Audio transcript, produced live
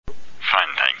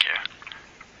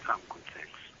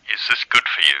this good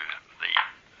for you,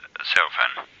 the cell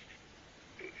phone?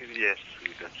 Yes,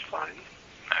 that's fine.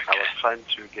 Okay. I was trying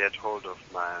to get hold of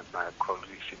my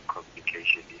colleagues in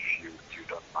communication, if you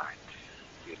don't mind,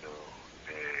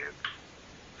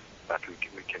 but we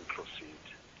can proceed.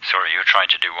 Sorry, you're trying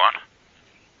to do what?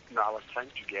 No, I was trying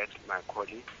to get my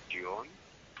colleague, Dion,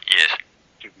 Yes.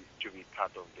 to be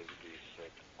part of this.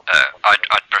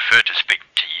 I'd prefer to speak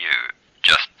to you,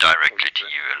 just directly to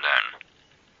you alone,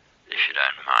 if you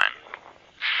don't mind.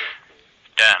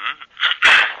 Dan,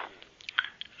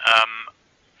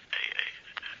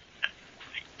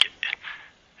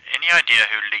 any idea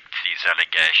who leaked these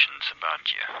allegations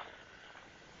about you?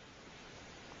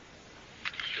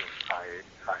 Sure. I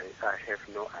have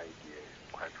no idea,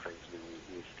 quite frankly.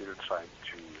 We're still trying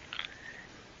to,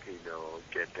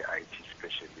 get the IT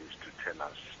specialist to tell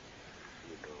us,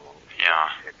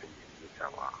 what's happening with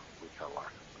our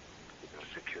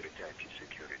security, IT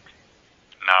security.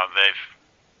 Now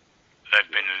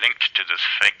they've been linked to this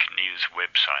fake news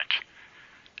website,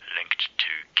 linked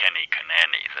to Kenny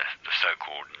Kanani, the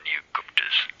so-called new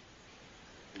Guptas.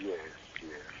 Yes.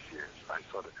 I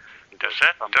saw that. Does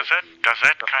that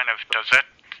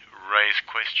raise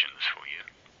questions for you?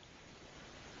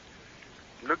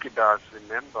 Look, it does.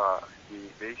 Remember,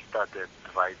 they started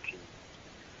writing,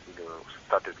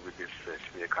 started with this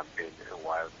smear campaign a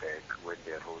while back when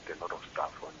they wrote a lot of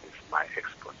stuff on this my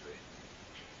expose,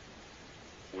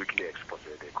 weekly expose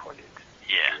they call it.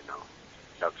 Yeah.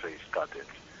 That's where it started.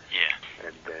 Yeah.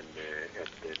 And then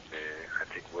I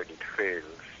think when it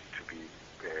fails to be,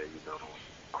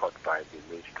 caught by the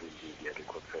mainstream media, they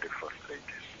got very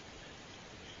frustrated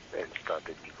and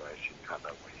started devising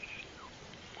other ways.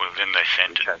 Well, then they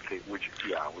sent it. Which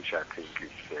I think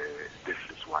is this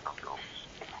is one of those.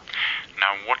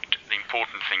 Now, the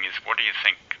important thing is, what do you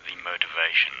think the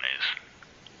motivation is?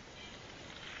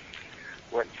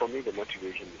 Well, for me, the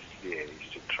motivation is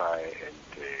to try and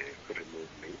remove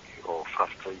me or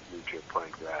frustrate me to a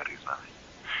point where I resign.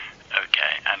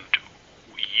 Okay, and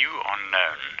you are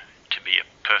known to be a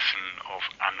person of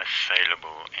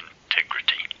unassailable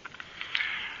integrity.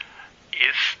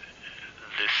 Is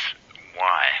this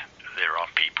why there are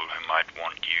people who might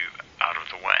want you out of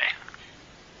the way?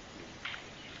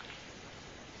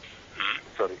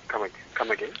 Sorry, come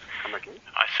again?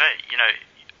 I say,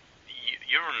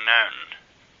 you're known,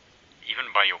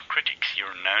 even by your critics,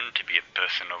 you're known to be a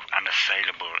person of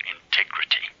unassailable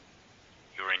integrity.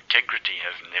 Your integrity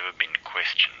has never been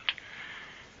questioned.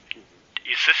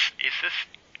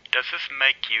 Does this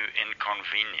make you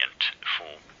inconvenient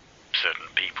for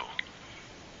certain people?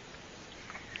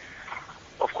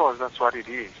 Of course, that's what it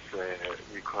is,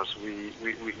 because we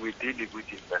deal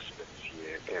with investments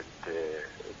here, and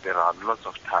there are lots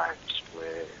of times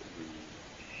where we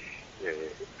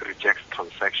reject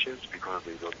transactions because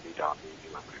they don't meet our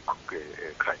minimum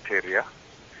criteria,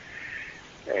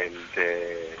 and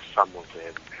some of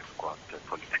them have got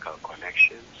political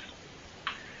connections,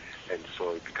 and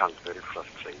so it becomes very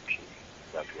frustrating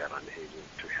that we are unable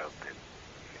to help them,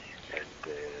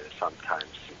 and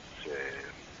sometimes it's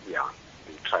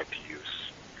they try to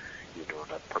use,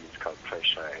 that political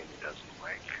pressure, and it doesn't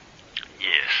work.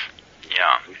 Yes.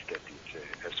 Yeah. We step it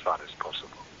as far as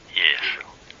possible. Yes.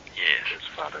 Yes. As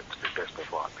far as the best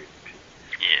of our ability.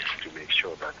 Yes. To make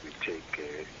sure that we take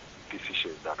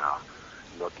decisions that are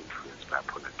not influenced by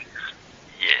politics.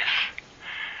 Yes.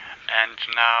 And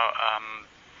now,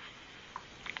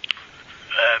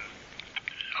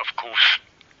 of course,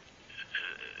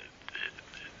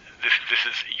 this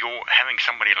is you're having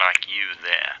somebody like you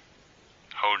there,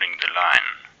 holding the line,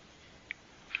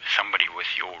 somebody with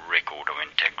your record of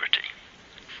integrity,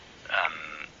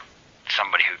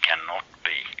 somebody who cannot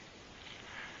be,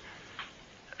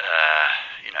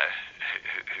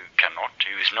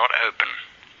 who is not open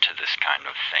to this kind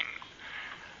of thing.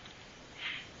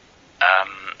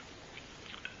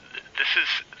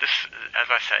 As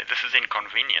I say, this is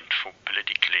inconvenient for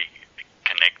politically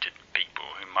connected people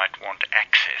who might want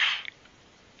access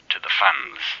to the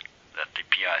funds that the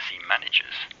PIC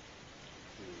manages.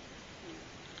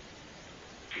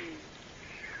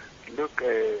 Look,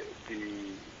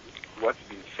 what's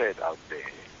been said out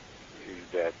there is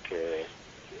that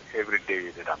every day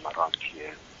that I'm around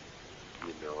here,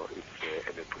 it's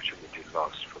an opportunity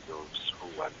lost for those who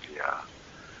want their,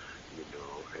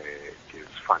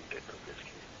 deals funded,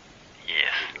 obviously.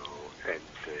 Yes. And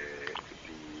the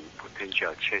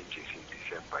potential changes in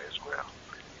December as well.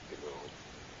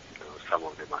 Some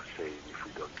of them are saying if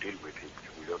we don't deal with it,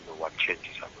 we don't know what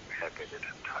changes are going to happen at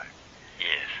that time.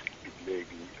 Yes. It may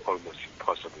be almost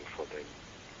impossible for them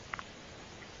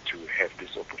to have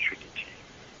this opportunity,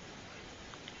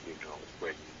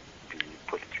 when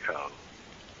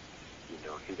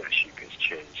leadership has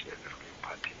changed in the ruling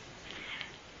party.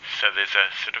 So there's a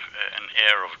sort of an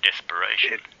air of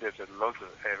desperation. There's a lot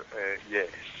of, yes,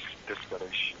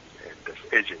 desperation, and there's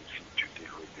urgency to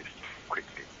deal with this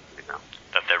quickly,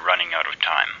 That they're running out of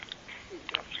time.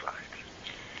 That's right.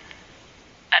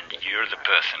 And you're the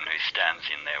person who stands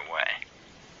in their way.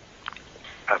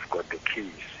 I've got the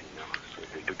keys, so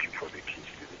they're looking for the keys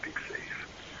to the big safe.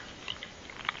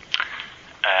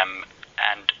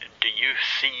 And do you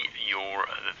see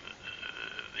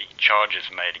the charges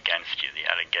made against you, the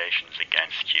allegations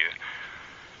against you,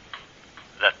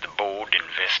 that the board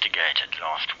investigated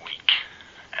last week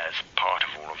as part of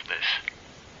all of this?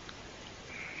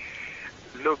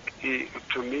 Look,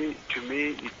 to me,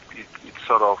 it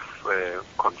sort of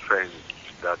confirms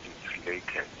that it's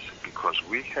related, because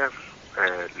we have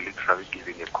literally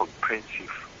given a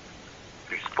comprehensive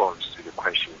response to the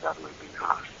questions that were being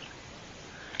asked.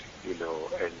 And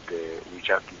we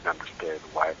just didn't understand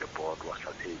why the board was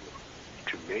unable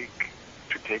to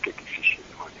take a decision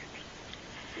on it,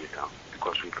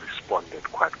 because we've responded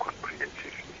quite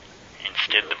comprehensively.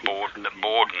 Instead, the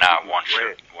board now wants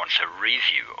a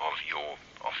review of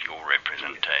your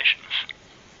representations.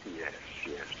 Yes,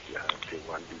 they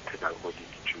want the internal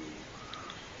audit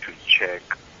to check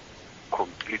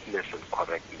completeness and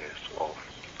correctness of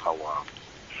our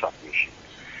submission.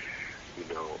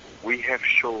 We have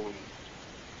shown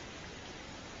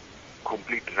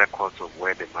complete records of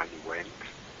where the money went,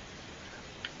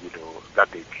 that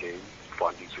they claim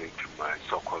found its way to my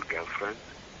so-called girlfriend.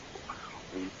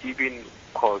 We even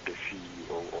called the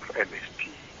CEO of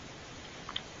MSP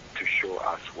to show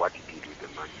us what he did with the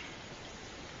money.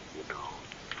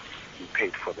 He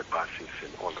paid for the buses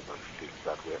and all of those things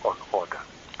that were on order.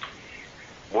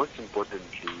 Most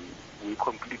importantly, we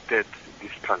completed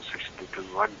this transaction, the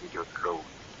 21 million loan,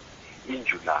 in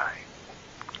July,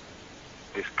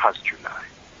 this past July.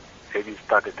 Having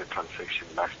started the transaction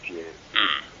last year,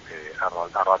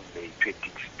 around May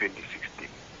 2016.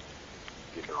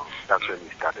 That's when we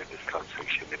started this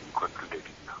transaction, and we concluded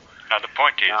it now. Now the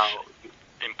point is,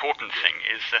 the important thing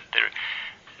is that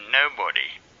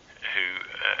nobody who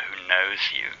knows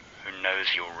you, who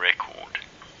knows your record,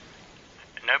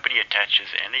 nobody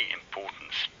attaches any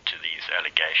importance to these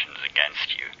allegations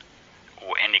against you,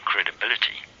 or any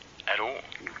credibility at all.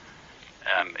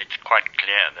 It's quite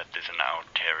clear that there's an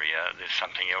ulterior, there's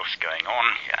something else going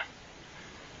on here.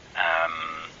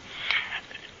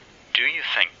 Do you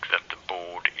think that the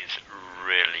board is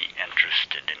really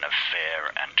interested in a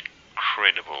fair and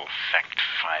credible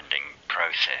fact-finding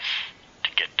process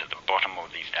to get to the bottom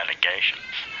of these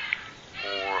allegations?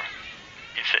 Or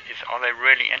are they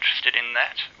really interested in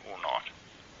that or not?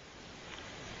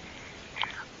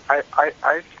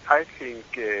 I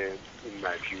think, in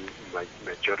my view,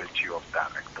 majority of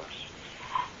directors,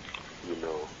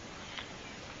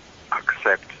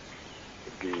 accept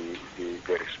the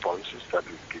responses that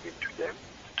we've given to them.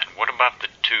 And what about the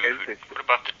two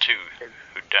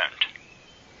who don't?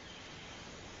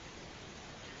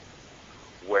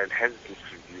 Well, hence this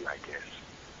review, I guess,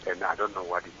 and I don't know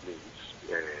what it means,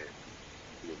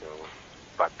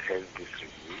 but hence this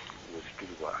review.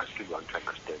 I still want to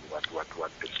understand what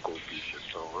the scope is and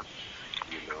so on.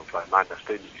 But my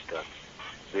understanding is that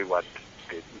they want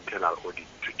the internal audit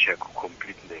to check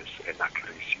completeness and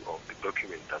accuracy of the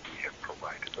document that we have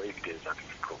provided, or evidence that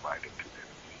we've provided to them.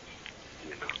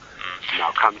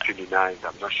 Now, come 29th,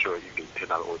 I'm not sure if the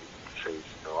internal audit says,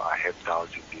 I have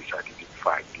doubts in this, I didn't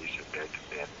find this and that,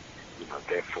 and then,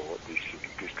 therefore,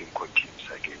 this thing continues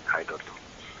again. I don't know.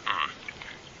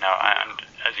 Now, and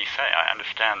as you say, I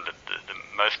understand that the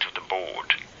most of the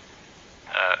board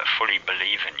fully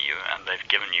believe in you, and they've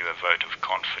given you a vote of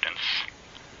confidence.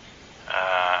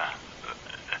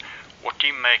 What do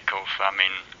you make of,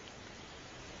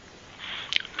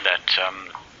 that,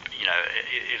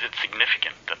 is it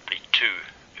significant that the two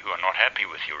who are not happy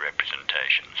with your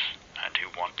representations and who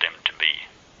want them to be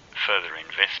further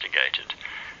investigated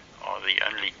are the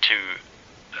only two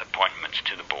appointments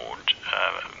to the board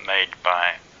made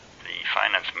by the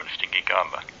Finance Minister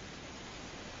Gigaba?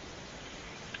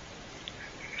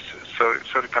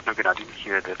 Sorry, Captain, I didn't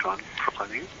hear that one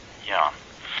properly. Yeah.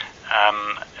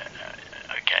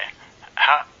 Okay.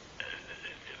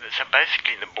 So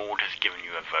basically the board has given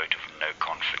you a vote of no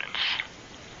confidence.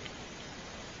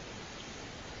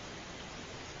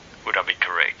 Would I be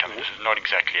correct? This is not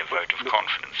exactly a vote of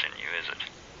confidence in you, is it?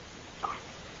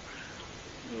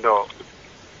 No.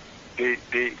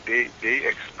 They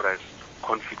expressed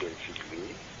confidence in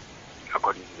me,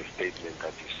 according to the statement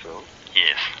that you saw.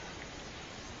 Yes.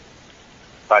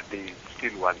 But they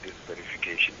still want this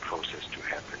verification process to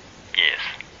happen. Yes.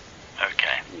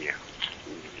 Okay. Yeah.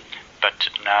 But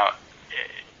now,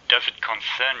 does it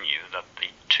concern you that the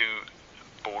two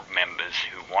board members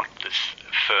who want this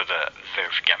further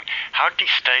verification, how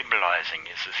destabilizing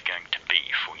is this going to be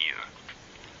for you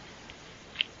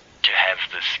to have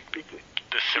this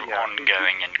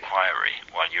ongoing inquiry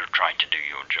while you're trying to do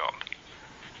your job?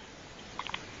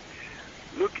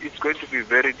 Look, it's going to be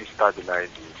very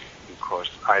destabilizing because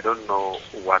I don't know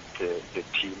what the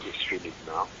team is feeling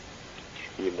now.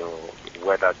 You know,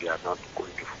 whether they are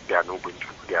going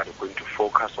to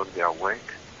focus on their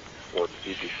work or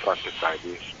be distracted by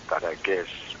this. But I guess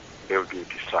there will be a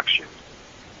distraction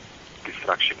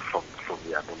from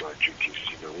their normal duties.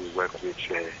 You know, we work with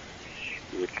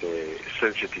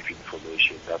sensitive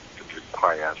information that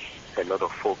requires a lot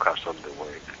of focus on the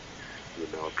work. You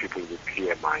know, people with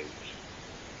clear minds.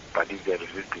 But if there is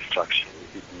this distraction,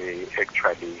 it may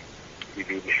actually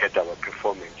even hurt our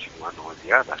performance in one or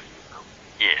the other. You know?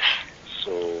 Yes.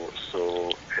 So,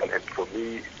 and for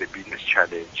me, the biggest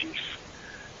challenge is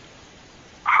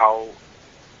how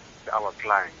our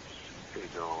clients, you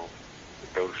know,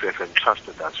 those who have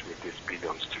entrusted us with these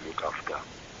billions to look after,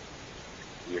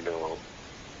 you know,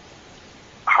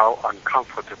 how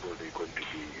uncomfortable they're going to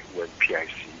be when PIC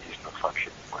is not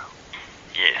functioning well.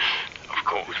 Yes, of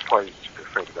course. This points to the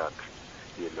fact that,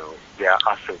 you know, their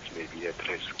assets may be at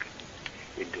risk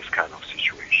in this kind of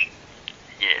situation.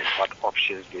 Yes. What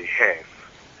options they have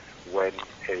when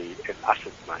an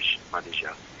asset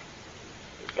manager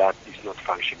that is not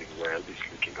functioning well is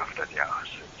looking after their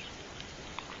assets.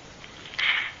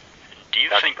 Do you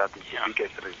think that is the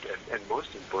biggest risk? And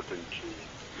most importantly,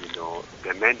 you know,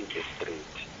 the man in the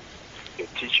street, the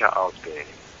teacher out there,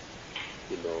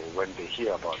 you know, when they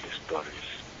hear about the stories,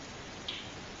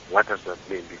 what does that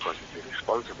mean? Because it's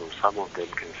irresponsible. Some of them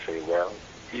can say, well,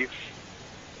 if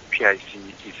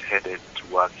PIC is headed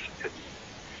towards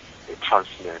a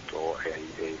Transnet or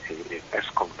an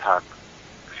ESCOM type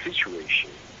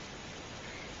situation,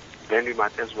 then we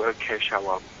might as well cash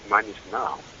our monies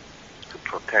now to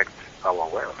protect our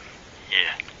wealth.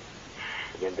 Yeah.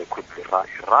 And then they could run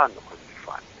on the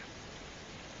fund.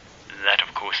 That,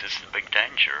 of course, is the big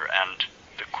danger. And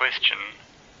the question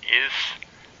is,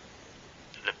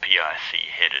 the PIC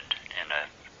headed in a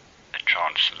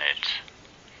Transnet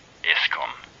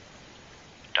ESCOM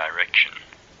direction?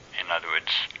 In other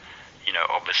words, you know,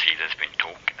 obviously there's been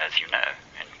talk, as you know,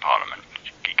 in Parliament.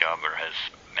 Gigaba has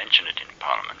mentioned it in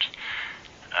Parliament,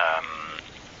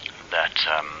 that,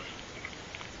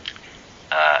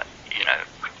 you know,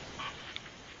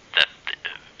 that,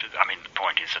 I mean, the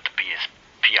point is that the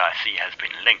PIC has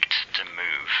been linked to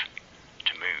moves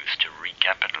to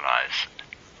recapitalise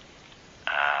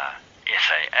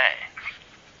SAA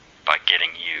by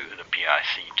getting you, the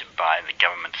PIC, to buy the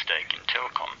government stake in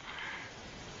Telkom,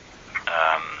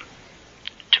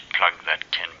 to plug that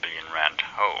 10 billion rand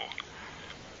hole.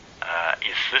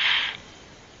 Is this,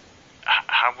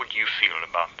 how would you feel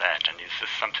about that, and is this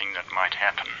something that might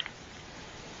happen?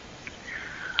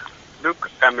 Look,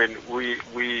 I mean, we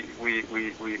will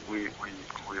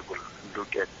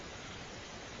look at,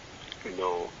 you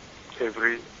know,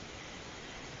 every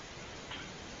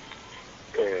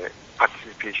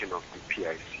participation of the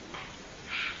PIC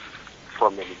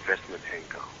from an investment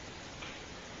angle.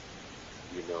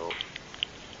 You know,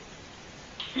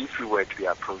 if we were to be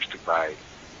approached to buy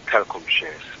Telkom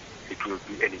shares, it will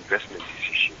be an investment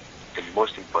decision, and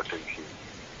most importantly,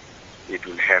 it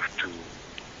will have to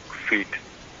fit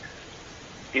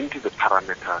into the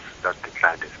parameters that the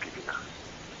client has given us.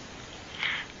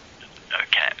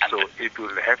 Okay. So it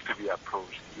will have to be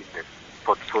approached in a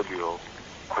portfolio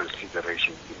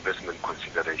consideration, investment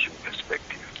consideration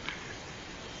perspective.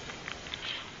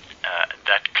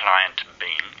 That client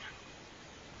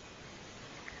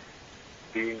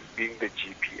being the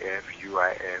GPF,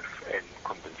 UIF, and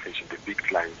compensation, the big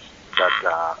clients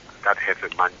that have a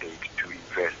mandate to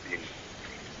invest in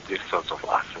these sorts of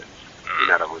assets.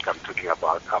 In other words, I'm talking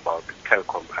about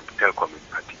Telkom and Telkom in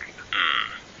particular.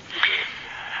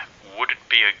 Would it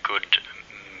be a good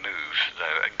move,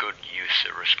 though, a good use,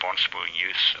 a responsible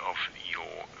use of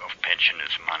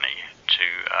pensioners' money to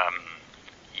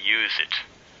use it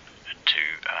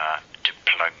to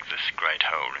plug this great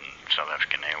hole in South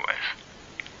African Airways?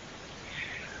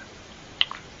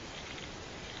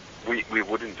 We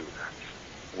wouldn't do that.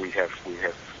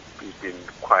 We've been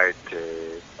quite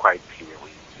clear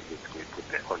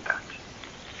on that.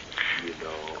 You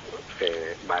know,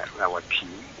 our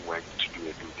team went to do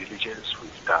a due diligence.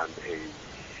 We've done an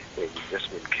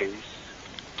investment case.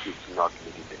 It's not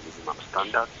meeting the minimum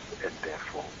standards, and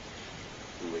therefore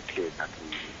we were clear that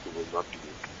we will not do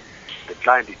it. The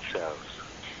client itself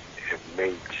have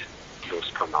made those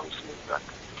pronouncements that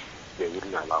they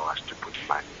wouldn't allow us to put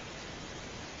money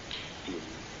in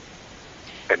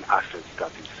an asset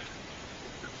that is,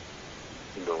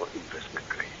 investment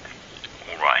grade.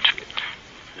 All right.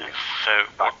 Yeah. So,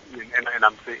 But, and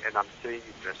I'm saying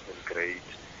investment grade,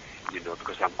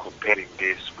 because I'm comparing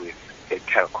this with a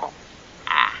telecom.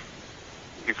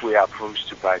 If we are approached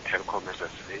to buy telecom, as I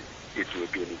said, it will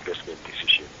be an investment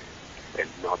decision and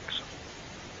not,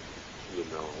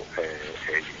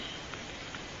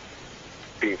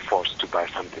 being forced to buy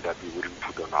something that we wouldn't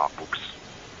put on our books.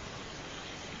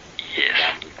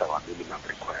 yes. With our minimum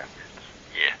requirements.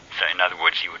 Yeah. So, in other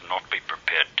words, you would not be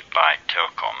prepared to buy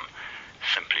telecom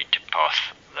simply to pass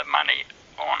the money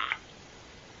on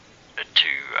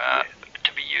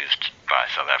to be used by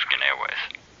South African Airways.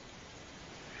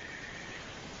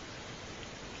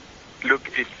 Look,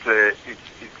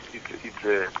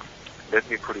 let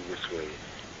me put it this way.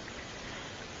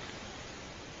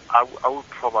 I would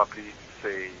probably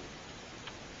say,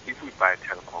 if we buy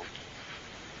telecom,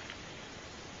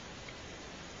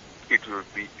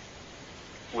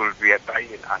 we'll be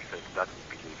buying an asset that we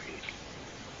believe in.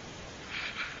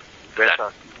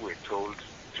 Versus if we're told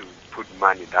to put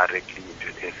money directly into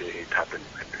an SAA type of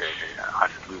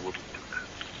asset, we wouldn't do that.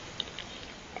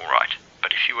 All right.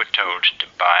 But if you were told to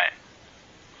buy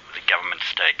the government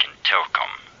stake in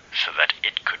Telkom so that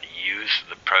it could use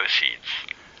the proceeds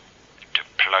to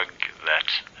plug that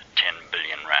 10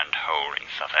 billion rand hole in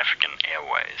South African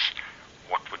Airways,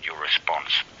 what would your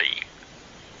response be?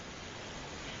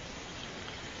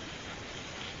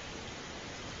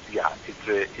 Yeah, it's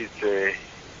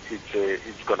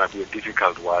gonna be a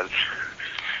difficult one.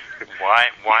 Why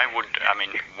would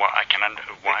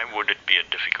it be a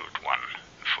difficult one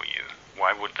for you?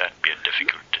 Why would that be a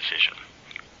difficult decision?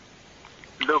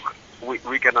 Look,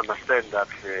 we can understand that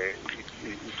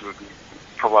it will be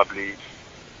probably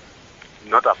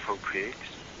not appropriate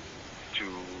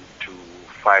to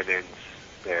finance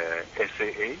the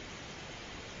SAA,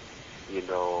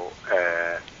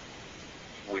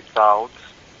 without,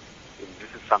 and this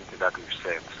is something that we've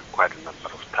said quite a number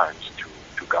of times to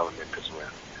government as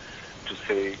well, to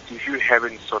say, if you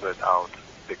haven't sorted out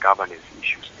the governance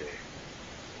issues there,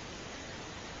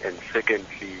 and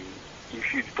secondly,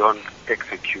 if you don't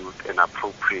execute an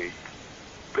appropriate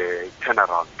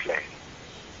turnaround plan,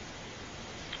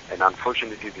 and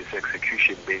unfortunately this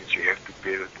execution means you have to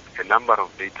build a number of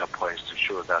data points to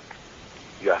show that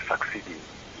you are succeeding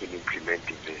in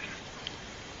implementing this,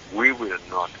 we will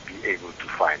not be able to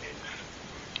finance.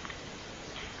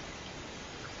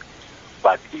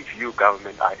 But if you,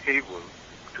 government, are able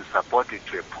to support it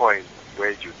to a point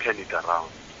where you turn it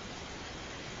around,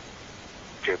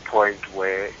 to a point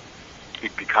where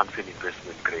it becomes an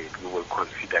investment grade, we will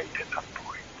consider it at that point.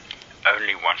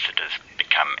 Only once it has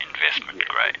become investment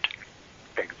grade.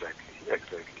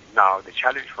 Exactly. Now, the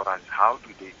challenge for us is, how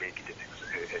do they make it an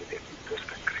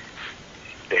investment grade?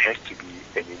 There has to be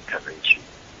an intervention,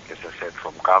 as I said,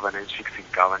 from governance, fixing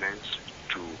governance,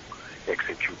 to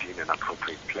executing an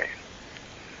appropriate plan.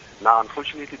 Now,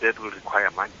 unfortunately, that will require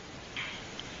money.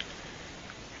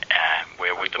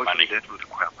 Where would the money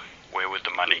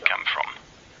come from?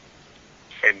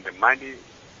 And the money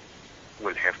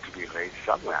will have to be raised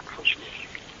somewhere, unfortunately.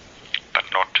 But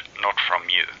not from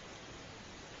you.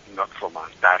 Not from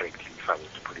us directly, if I were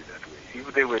to put it that way.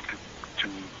 If they were to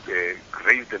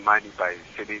raise the money by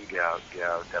selling the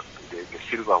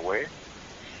silverware,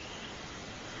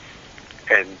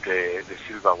 and the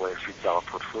silverware fits our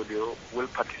portfolio, will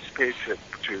participate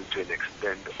to an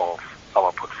extent of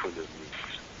our portfolio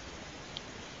needs.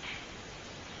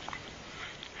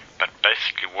 But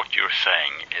basically what you're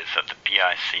saying is that the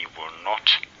PIC will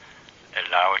not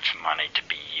allow its money to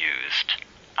be used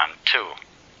until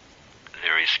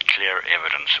there is clear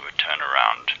evidence of a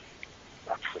turnaround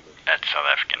at South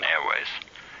African Airways.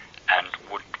 And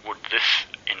would this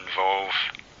involve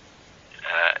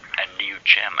a new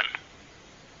chairman?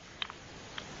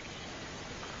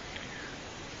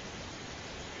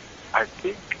 I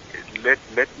think let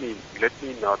me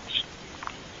not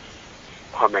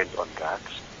comment on that.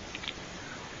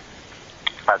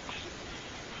 But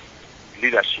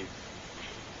leadership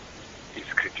is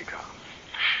critical.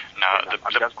 Now,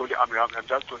 I'm just going to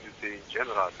say, in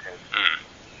general terms,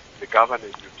 the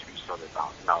governance needs to be sorted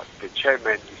out. Now, the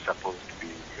chairman is supposed to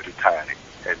be retiring,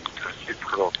 and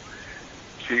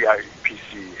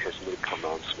CIPC has made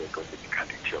pronouncement on the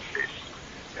legality of this,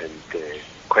 and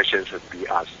questions would be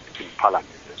asked in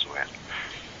Parliament as well,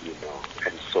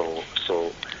 and so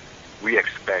we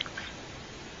expect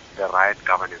the right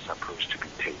governance approach to be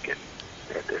taken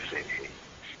at SAA.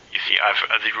 You see,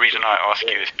 the reason I ask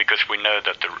you is because we know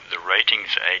that the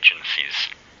ratings agencies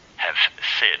have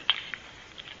said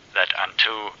that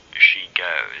until she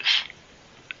goes,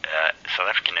 South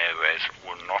African Airways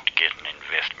will not get an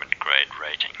investment grade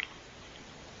rating.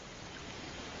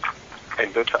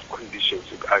 And those are conditions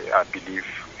I believe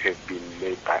have been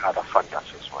made by other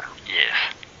funders as well. Yes.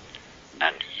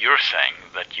 And you're saying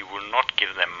that you will not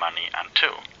give them money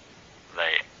until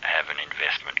they have an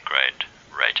investment grade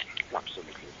rating.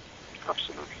 Absolutely.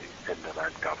 Absolutely. And the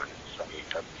right governance. I mean,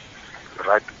 the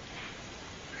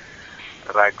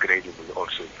right grading will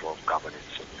also involve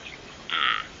governance, obviously.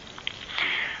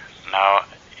 Now,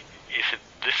 is it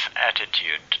this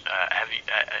attitude?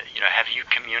 Have you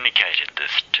communicated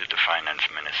this to the finance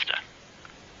minister?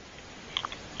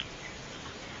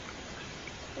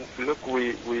 Look,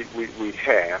 we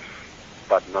have,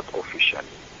 but not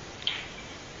officially.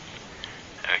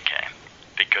 Okay,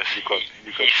 because he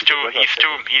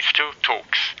still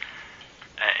talks.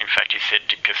 In fact, he said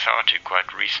to Kasatu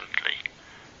quite recently,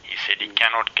 he said he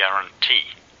cannot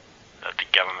guarantee that the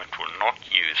government will not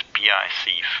use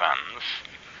PIC funds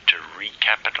to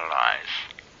recapitalize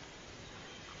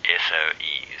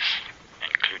SOEs,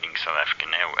 including South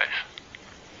African Airways.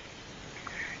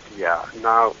 Yeah,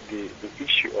 now the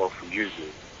issue of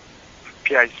using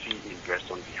PIC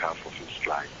invest on behalf of its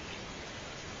clients.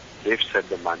 They've set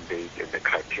the mandate and the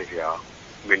criteria,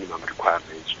 minimum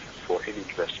requirements for any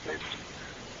investment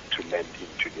to lend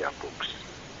into their books.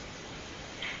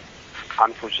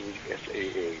 Unfortunately,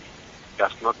 SAA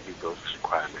does not meet those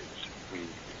requirements. We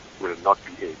will not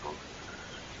be able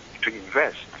to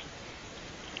invest.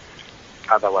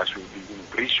 Otherwise, we'll be in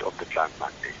breach of the client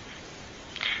mandate.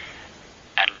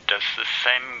 And does the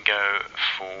same go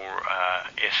for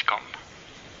Eskom?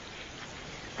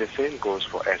 The same goes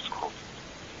for Eskom.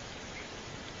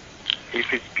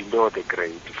 If it's below the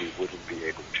grade, we wouldn't be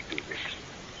able to do it.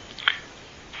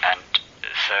 And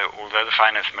so, although the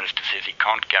finance minister says he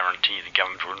can't guarantee the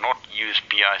government will not use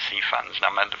PIC funds,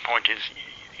 now the point is,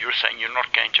 you're saying you're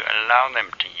not going to allow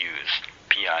them to use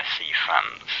PIC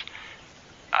funds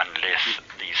unless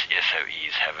these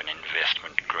SOEs have an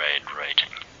investment grade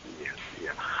rating. Yes,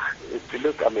 yeah.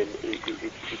 Look, I mean,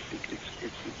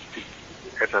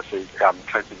 as I say, I'm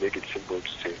trying to make it simple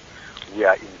to say we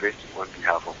are investing on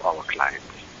behalf of our clients.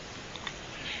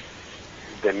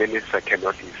 The minister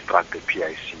cannot instruct the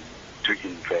PIC to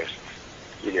invest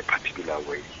in a particular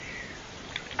way.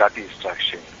 That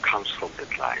instruction comes from the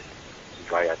client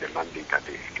via the mandate that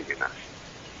they've given us.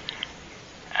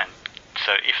 And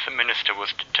so if the minister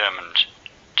was determined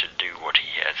to do what he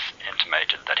has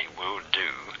intimated that he will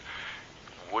do,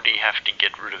 would he have to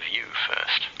get rid of you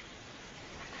first?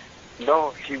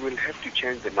 No, he will have to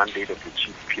change the mandate of the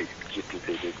GP,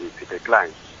 the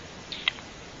clients.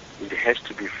 It has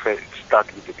to be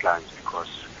start with the clients, because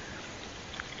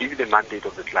if the mandate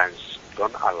of the clients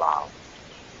don't allow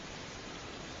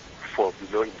for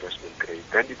below investment grade,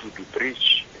 then it will be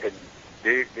breached, and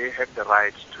they have the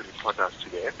right to report us to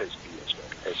the FSB as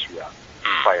well, as we are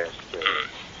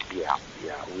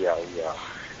we are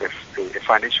a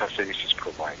financial services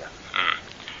provider.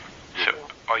 So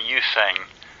are you saying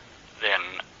then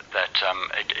that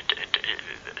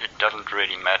it doesn't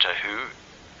really matter who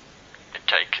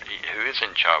is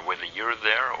in charge, whether you're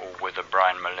there or whether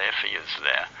Brian Malefi is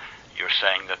there? You're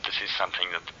saying that this is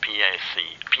something that the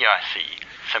PIC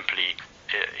simply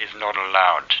is not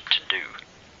allowed to do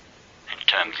in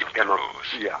terms of the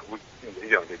rules. Yeah,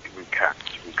 we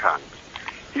can't.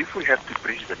 If we have to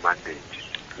breach the mandate,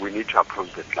 we need to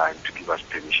approach the client to give us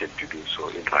permission to do so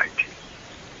in writing.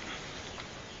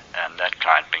 And that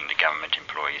client being the Government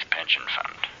Employees Pension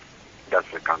Fund?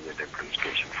 That's the Government Employees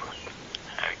Pension Fund.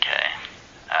 Okay.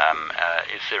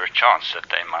 Is there a chance that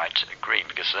they might agree?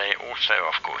 Because they also,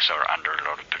 of course, are under a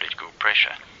lot of political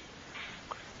pressure.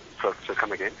 So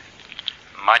come again?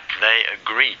 Might they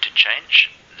agree to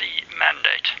change the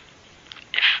mandate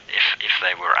if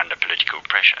they were under political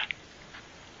pressure?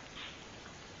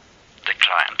 The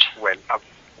client.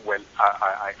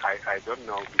 I don't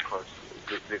know, because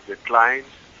the clients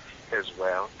as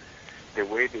well, the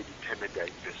way they determine their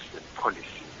investment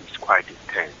policy is quite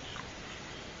intense.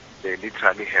 They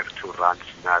literally have to run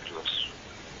scenarios,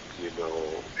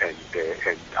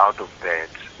 and out of that,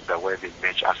 the way they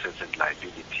match assets and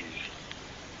liabilities.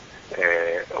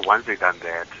 Once they've done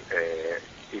that,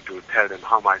 it will tell them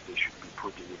how much they should be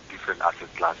putting in different asset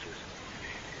classes,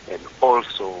 and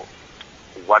also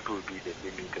what will be the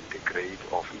limit and the grade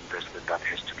of investment that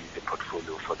has to be in the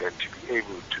portfolio for them to be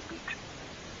able to meet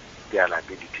their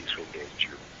liabilities when they're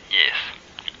due. Yes.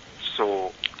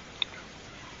 So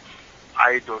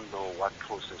I don't know what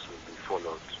process will be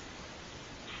followed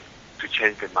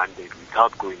change the mandate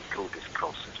without going through this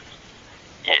process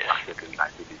Yes. of asset and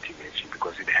liability matching,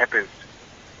 because it happens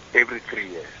every 3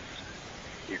 years.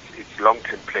 It's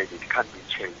long-term plan. It can't be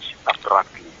changed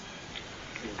abruptly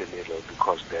in the middle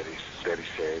because there is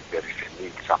a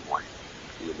need somewhere,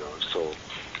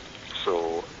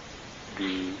 So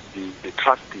the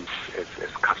trustees as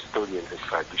custodians, as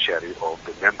fiduciary of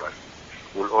the members,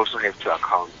 will also have to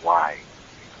account why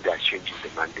they are changing the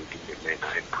mandate in the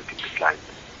manner and putting the client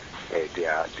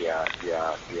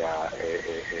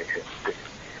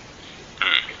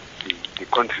the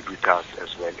contributors as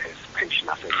well as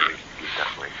pensioners at risk in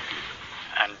that way.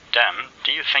 And Dan,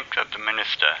 do you think that the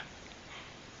minister,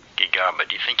 Gigaba,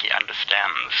 do you think he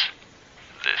understands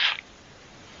this?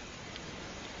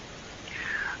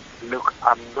 Look,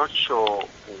 I'm not sure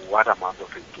what amount of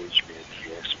engagement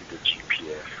he has with the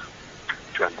GPF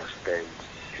to understand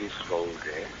his role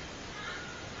there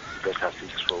versus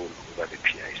his role over the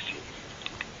PIC.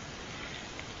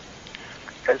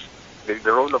 As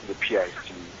the role of the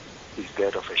PIC is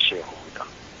that of a shareholder.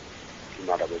 In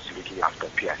other words, looking after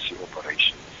PIC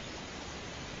operations.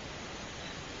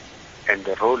 And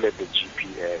the role at the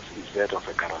GPS is that of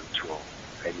a guarantor,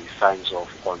 and he signs off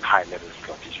on high-level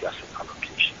strategic asset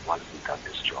allocation once we've done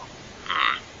this job.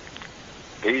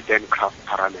 They then craft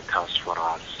parameters for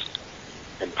us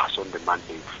and pass on the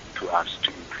mandate to us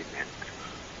to implement.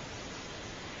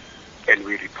 And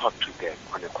we report to them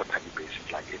on a quarterly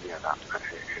basis like any other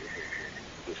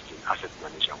asset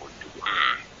manager would do,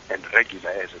 and regular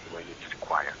as and when it's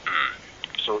required.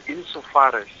 So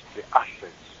insofar as their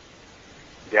assets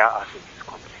is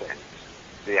concerned,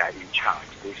 they are in charge.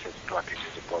 They set strategy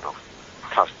as a board of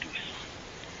trustees.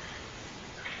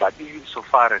 But even so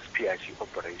far as PIC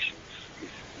operations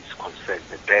is concerned,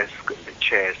 the desk and the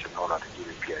chairs and all that in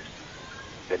the PIC,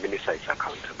 the minister is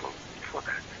accountable for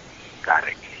that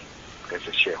directly as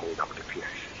a shareholder of the PIC.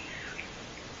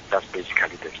 That's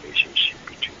basically the relationship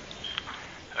between.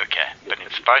 Okay, but in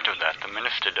spite of that, the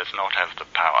minister does not have the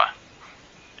power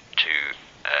to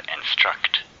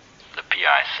instruct the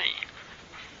PIC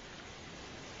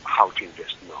how to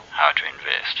invest. No. how to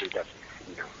invest. He doesn't.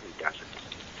 No, he doesn't.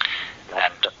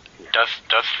 And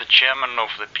does the chairman of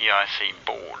the PIC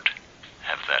board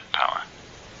have that power?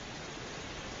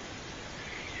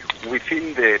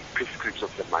 Within the prescripts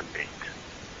of the mandate.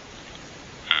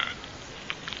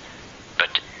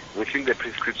 But Within the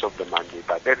prescripts of the mandate,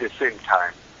 but at the same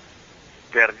time,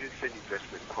 there is an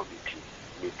investment committee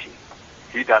meeting.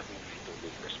 He doesn't sit on the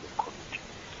investment committee.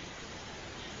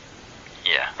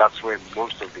 yeah, That's where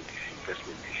most of the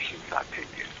investment decisions are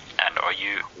taken. and are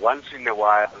you Once in a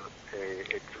while,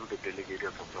 through the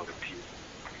delegated authority,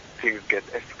 things get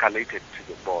escalated to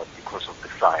the board because of the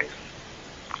size.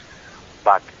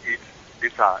 But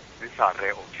these are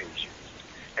rare occasions.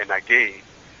 And again,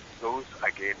 those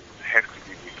would have to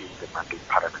be within the mandate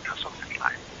parameters of the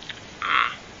client.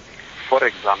 For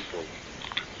example,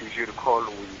 if you recall,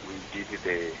 we did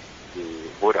the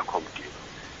Vodacom deal,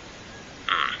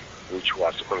 which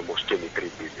was almost 23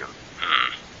 billion.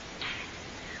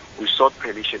 We sought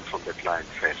permission from the client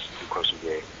first because we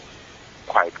were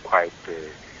quite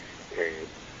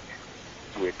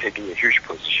we were taking a huge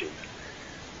position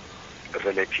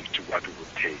relative to what we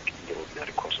would take in the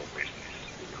ordinary course of business.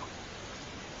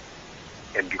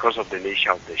 And because of the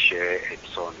nature of the share and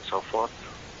so on and so forth,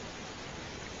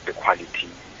 the quality,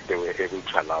 they were able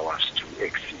to allow us to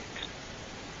exceed.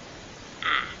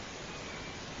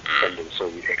 And then so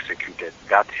we executed.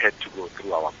 That had to go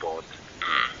through our board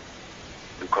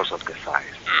because of the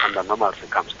size. Under normal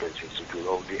circumstances, it will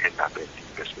only end up at the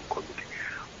investment committee.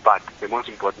 But the most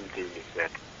important thing is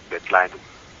that the client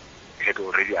had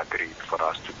already agreed for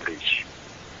us to breach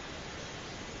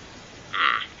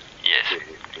yes?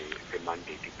 the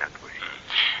mandate in that way.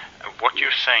 What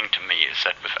you're saying to me is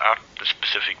that without the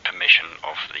specific permission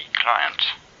of the client,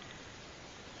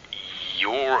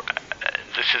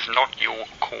 this is not your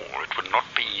call. It would not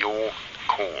be your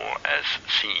call as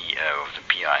CEO of the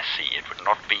PIC. It would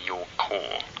not be your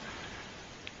call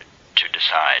to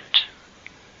decide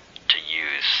to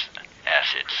use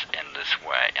assets in this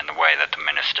way, in the way that the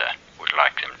minister would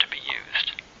like them to be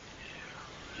used.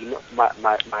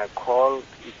 My call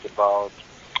is about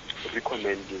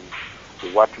recommending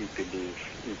what we believe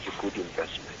is a good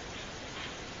investment.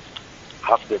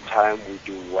 Half the time we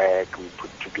do work, we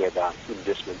put together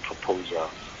investment proposal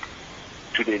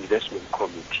to the investment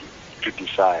committee to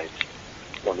decide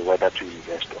on whether to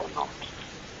invest or not.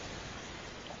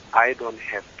 I don't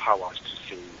have powers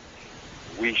to say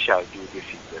we shall do this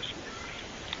investment.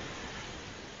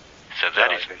 So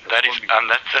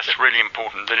that's really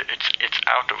important. That it's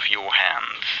out of your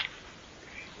hands.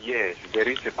 Yes, there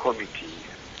is a committee,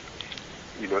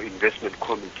 investment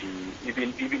committee.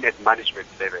 Even at management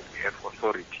level, we have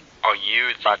authority. Are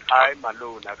you? But I'm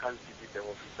alone. I can't sit in the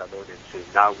office alone and say,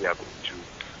 now we are going to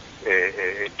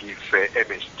give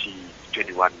MST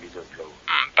 21 million loan.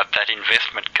 But that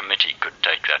investment committee could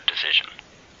take that decision.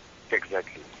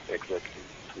 Exactly. The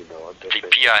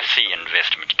PIC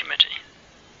investment committee.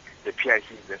 The PIC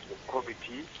investment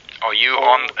committee. Are you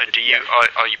on? Do you?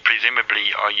 Are you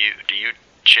presumably? Do you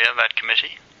chair that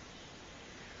committee?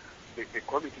 The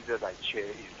committee that I chair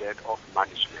is that of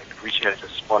management, which has a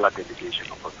smaller delegation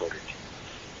of authority.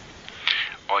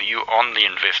 Are you on the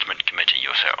investment committee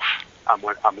yourself? I'm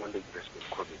on the investment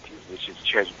committee, which is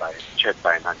chaired by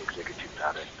a non-executive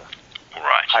director.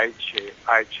 Right.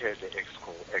 I chair the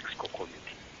exco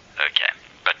committee. Okay,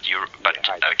 but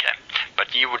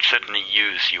you would certainly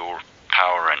use your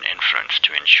power and influence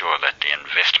to ensure that the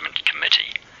investment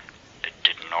committee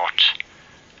did not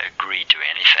agree to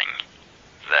anything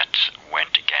that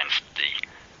went against the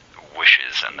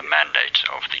wishes and the mandate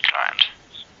of the client.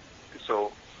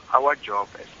 So our job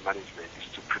as management is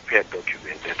to prepare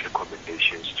documents and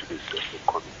recommendations to the investment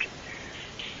committee.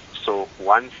 So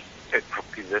once a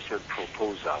investment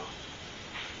proposal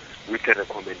with a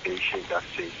recommendation that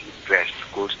says invest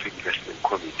goes to investment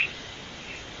committee,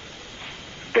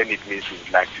 then it means we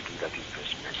would like to do that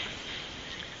investment.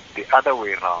 The other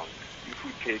way around, if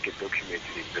we take a document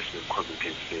to the investment committee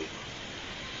and say,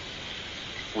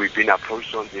 we've been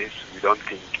approached on this, we don't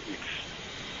think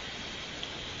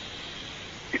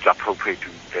it's appropriate to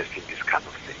invest in this kind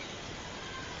of thing.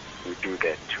 We do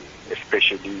that too,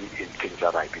 especially in things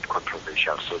that are a bit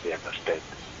controversial, so they understand,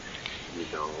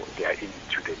 they are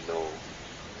into the know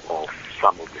of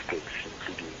some of the things,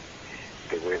 including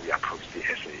the way we approach the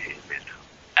SAA matter.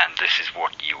 And this is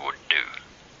what you would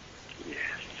do?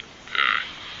 Yes.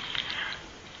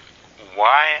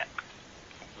 Why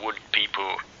would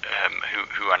people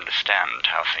who understand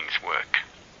how things work,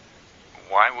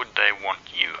 why would they want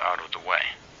you out of the way?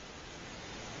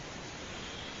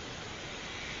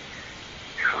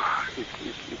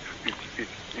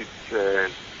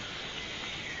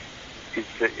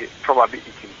 Probably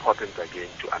it's important again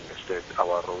to understand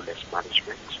our role as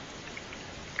management,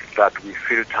 that we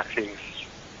filter things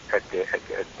at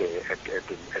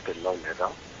the low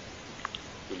level.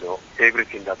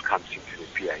 Everything that comes into the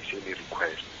PIC, any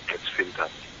request gets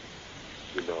filtered.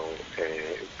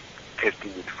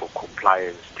 Testing it for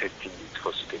compliance, testing it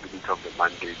for suitability of the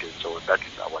mandate, and so on. That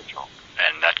is our job.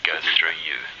 And that goes through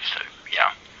you, so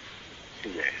yeah.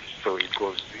 Yes, so it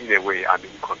goes, in a way, I'm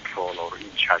in control or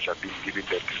in charge. I've been given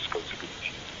that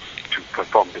responsibility to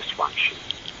perform this function,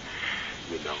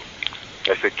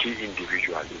 as a key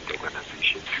individual in the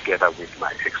organization, together with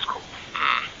my exco.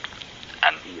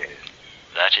 And yes.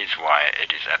 That is why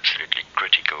it is absolutely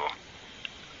critical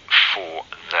for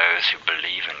those who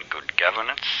believe in good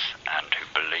governance and who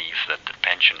believe that the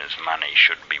pensioners' money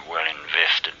should be well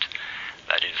invested.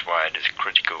 That is why it is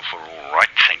critical for all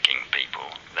right-thinking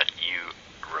people that you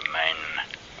remain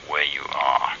where you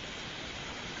are.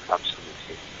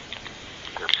 Absolutely.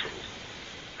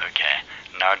 Okay.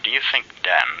 Now, do you think,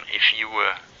 Dan, if you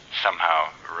were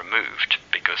somehow removed,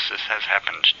 because this has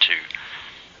happened to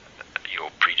your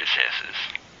predecessors,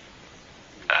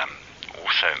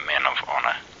 also men of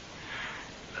honor,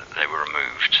 they were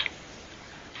removed.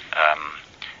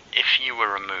 If you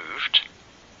were removed,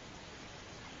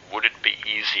 would it be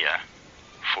easier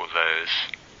for those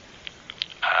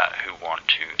who want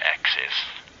to access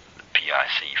the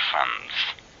PIC funds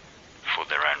for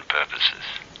their own purposes?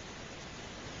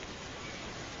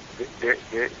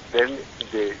 Then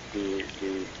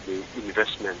the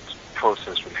investment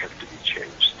process will have to be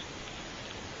changed.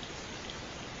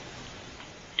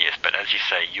 Yes, but as you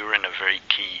say, you're in a very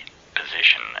key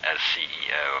position as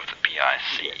CEO of the PIC.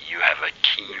 Yes. You have a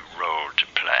key role to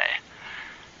play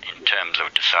in terms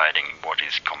of deciding what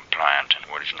is compliant and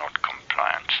what is not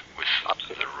compliant with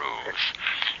the rules.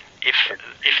 If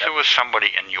there was somebody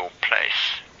in your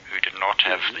place who did not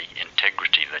have the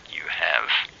integrity that you have,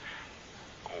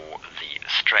 or the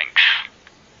strength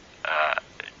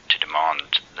to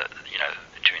demand that,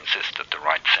 to insist that the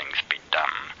right things be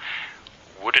done,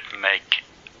 would it make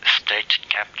state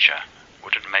capture,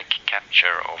 would it make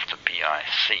capture of the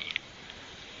PIC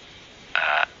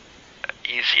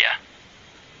easier?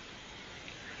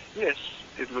 Yes,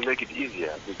 it will make it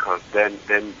easier, because then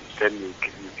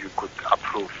you could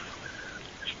approve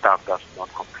stuff that's not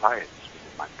compliant with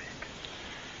the mandate.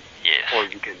 Yes. Or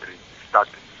you can start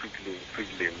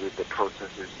fiddling with the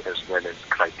processes as well as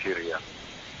criteria,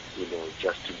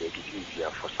 just to make it easier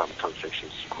for some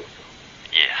transactions to go through.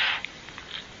 Yes.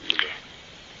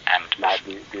 And Now,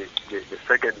 the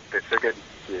second,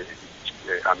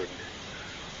 I mean,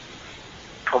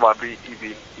 probably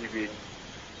even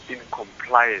in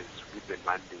compliance with the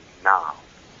mandate now,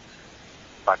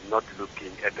 but not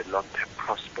looking at the long-term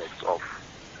prospects of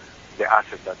the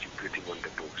asset that you're putting on the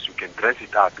books. You can dress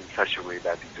it up in such a way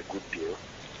that it's a good deal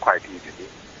quite easily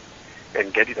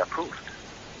and get it approved.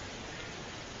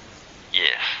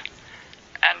 Yes,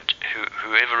 and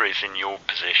whoever is in your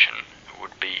position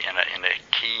would be in a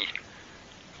key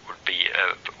would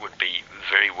be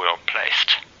very well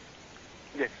placed.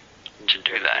 Yes, to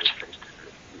do that.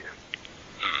 Yeah.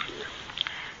 Yeah.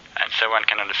 And so one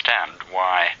can understand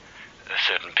why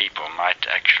certain people might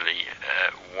actually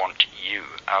want you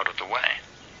out of the way.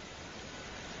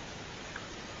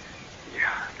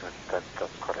 Yeah,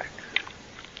 that's correct.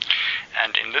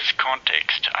 And in this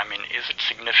context, I mean, is it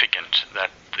significant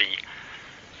that the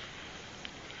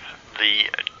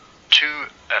two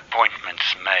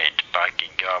appointments made by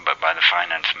Gigaba, by the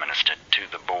finance minister, to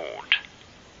the board,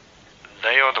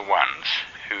 they are the ones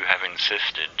who have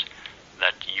insisted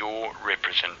that your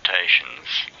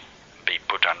representations be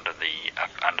put under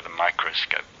the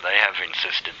microscope. They have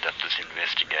insisted that this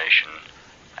investigation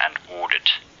and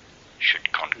audit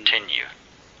should continue.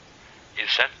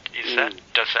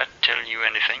 Does that tell you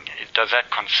anything? Does that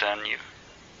concern you?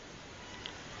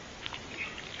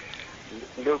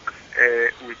 Look,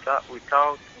 without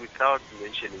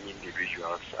mentioning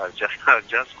individuals, I'll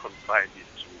just confine it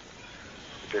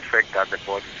to the fact that the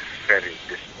board is referring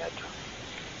this matter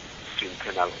to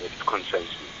internal audit concerns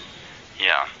me.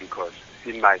 Yeah. Because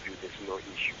in my view, there's no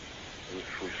issue.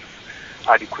 We've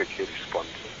adequately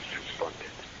responded.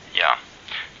 Yeah.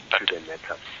 To the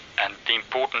matter. And the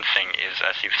important thing is,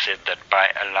 as you've said, that by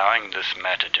allowing this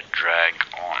matter to drag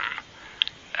on,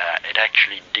 it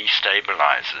actually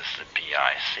destabilizes the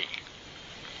PIC.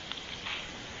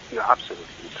 Yeah,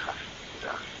 absolutely, it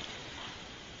does.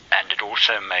 And it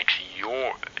also makes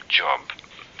your job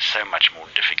so much more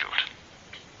difficult.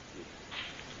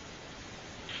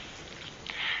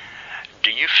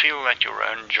 Do you feel that your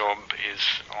own job is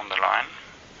on the line?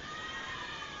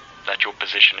 That your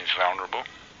position is vulnerable?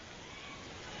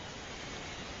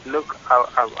 Look,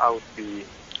 I would be,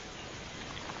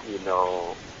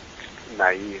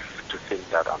 naive to think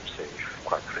that I'm safe,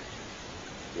 quite frankly.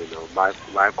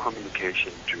 My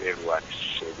communication to everyone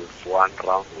is with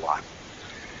round one.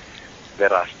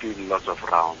 There are still lots of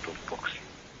rounds of boxing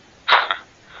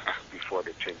before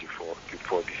the 24th,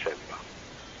 before December.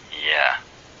 Yeah.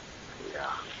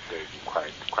 Yeah, there's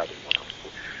quite a lot of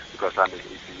things. Because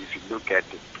if you look at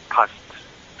the past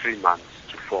 3 months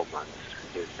to 4 months,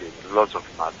 there's been lots of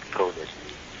mud thrown at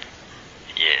me.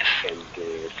 Yes. And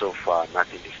so far,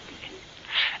 nothing is sticking.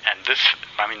 And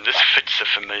this fits a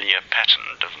familiar pattern,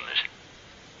 doesn't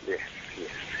it? Yes.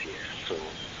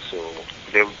 So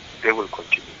they will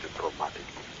continue to throw mud at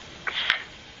me.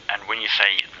 And when you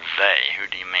say they, who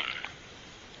do you mean?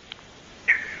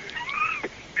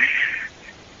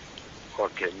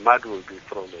 Okay, mud will be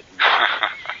thrown at me.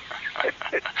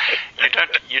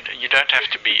 You don't have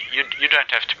to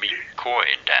be coy,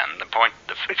 Dan.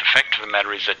 The fact of the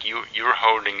matter is that you're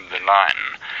holding the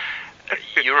line.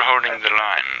 You're holding the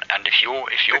line, and if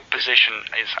your position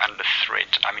is under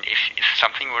threat, I mean, if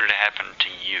something were to happen to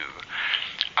you,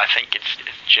 I think it's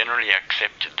generally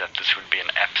accepted that this would be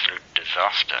an absolute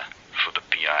disaster for the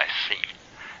PIC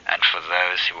and for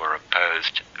those who are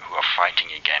opposed, who are fighting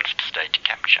against state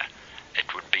capture.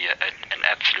 It would be an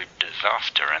absolute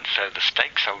disaster, and so the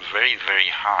stakes are very, very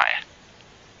high.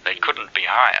 They couldn't be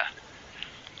higher.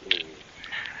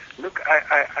 Look,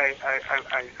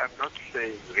 I'm not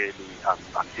saying really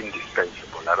I'm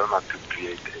indispensable. I don't want to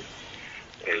create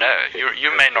No,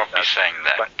 you may not be saying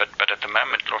that, but at the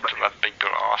moment lots of other people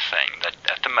are saying that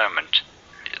at the moment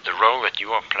the role that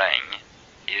you are playing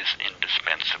is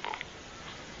indispensable.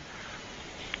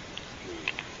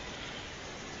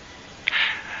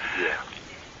 Yeah.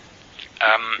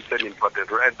 It's an important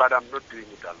role, but I'm not doing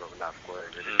it alone, of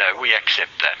course. No, we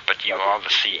accept that, but you are the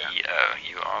CEO.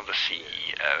 You are the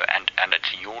CEO, and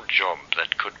it's your job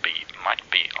that might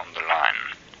be on the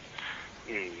line.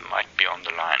 Might be on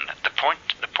the line. The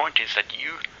point is that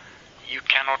you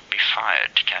cannot be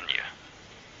fired, can you?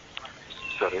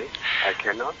 Sorry, I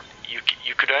cannot.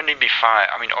 You could only be fired.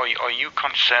 I mean, are you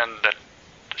concerned that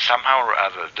somehow or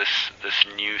other this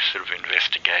new sort of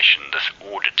investigation, this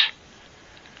audit,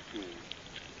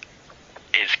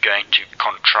 is going to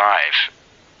contrive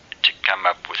to come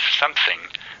up with something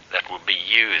that will be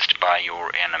used by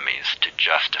your enemies to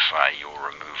justify your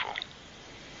removal?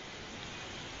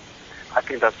 I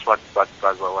think that's what they're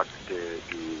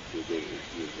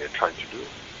trying to do.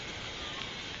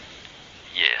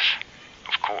 Yes,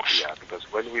 of course. Yeah, because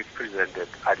when we've presented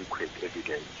adequate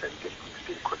evidence and this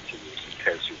still continues, it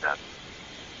tells you that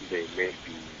there may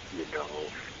be,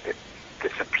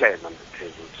 there's a plan on the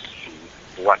table to see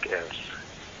what else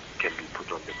can be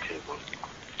put on the table.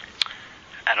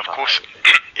 And of course,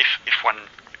 if one,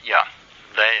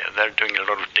 they're doing a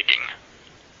lot of digging.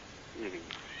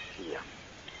 Yeah.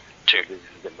 To, so this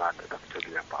is the matter that I'm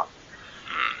talking about.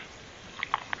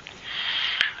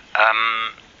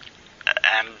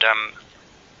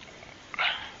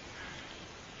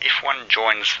 If one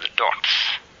joins the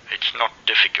dots, it's not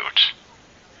difficult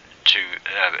to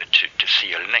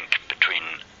see a link between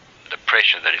the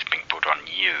pressure that is being put on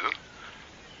you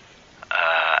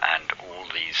and all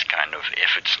these kind of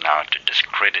efforts now to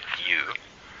discredit you,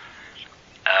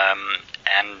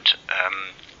 and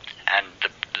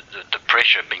the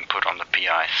pressure being put on the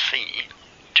PIC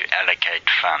to allocate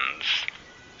funds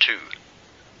to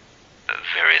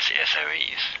various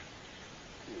SOEs.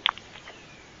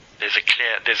 There's a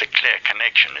clear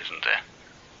connection, isn't there?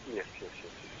 Yes.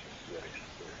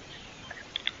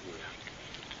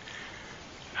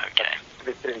 Okay. At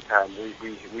the same time,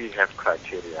 we have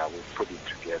criteria. We put it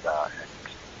together,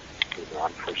 and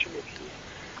unfortunately,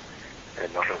 a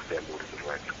lot of them wouldn't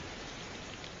work.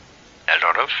 A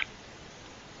lot of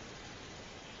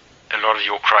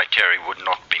your criteria would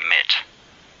not be met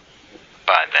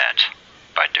by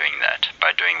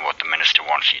doing what the minister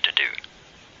wants you to do.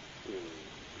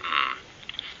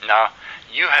 Now,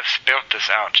 you have spelt this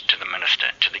out to the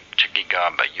minister, to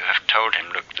Gigaba. You have told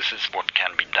him, look, this is what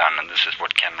can be done and this is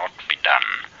what cannot be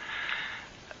done.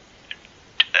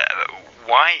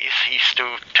 Why is he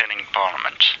still telling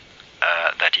Parliament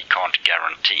that he can't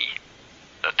guarantee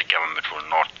that the government will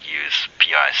not use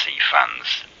PIC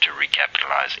funds to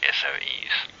recapitalise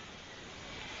SOEs?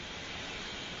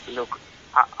 Look,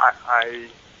 I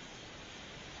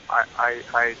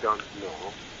don't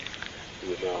know,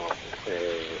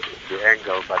 the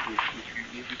angle, but if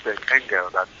it's an angle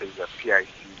that says that PIC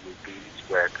will do its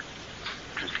work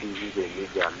to see if they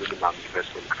meet their minimum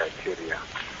investment criteria,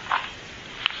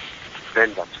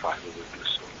 then that's fine, we will do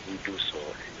so. We do so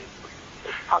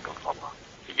as part of our...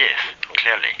 Yes,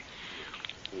 clearly.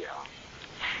 Yeah.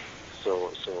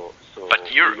 So.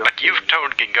 But you've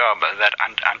told Gigaba that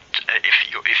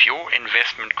if your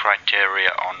investment criteria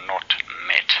are not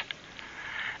met,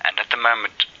 and at the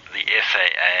moment the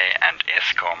SAA and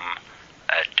Eskom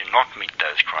do not meet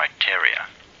those criteria,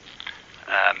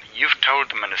 you've told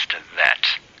the minister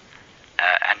that,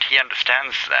 and he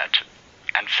understands that,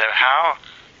 and so how,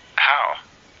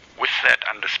 with that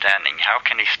understanding, how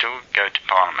can he still go to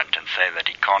Parliament and say that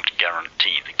he can't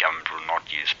guarantee the government will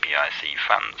not use PIC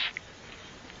funds?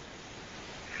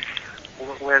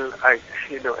 Well, as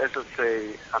I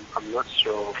say, I'm not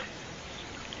sure,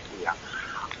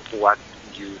 what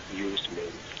you use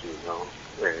means,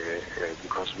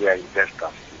 because we are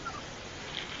investors,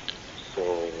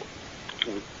 so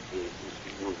we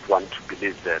want to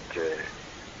believe that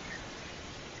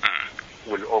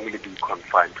will only be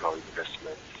confined to our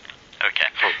investment. Okay.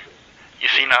 Process. You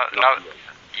see now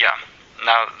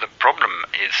the problem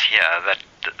is here that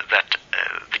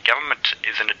the government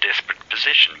is in a desperate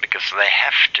position because they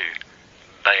have to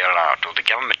bail out, or the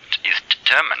government is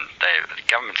determined. The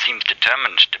government seems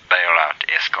determined to bail out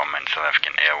Eskom and South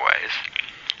African Airways.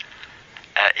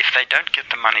 If they don't get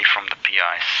the money from the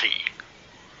PIC,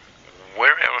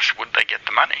 where else would they get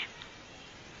the money?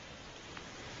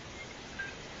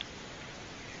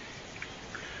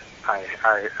 I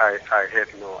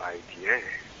have no idea.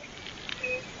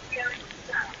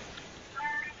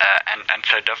 And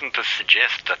so doesn't this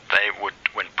suggest that they would,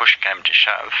 when push came to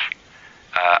shove,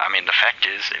 the fact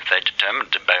is, if they're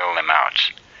determined to bail them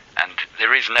out, and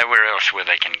there is nowhere else where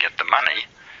they can get the money,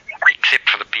 except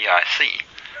for the PIC,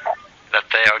 that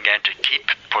they are going to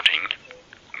keep putting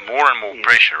more and more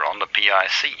pressure on the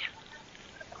PIC.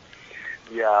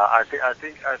 Yeah, I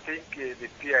think the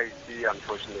PIC,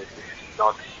 unfortunately, is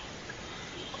not.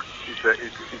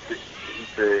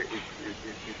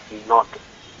 It's not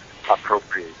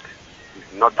appropriate.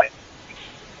 It's not.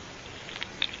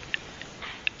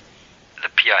 The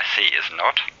PIC is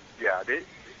not? Yeah, the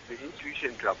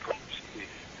intuition to approach is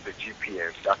the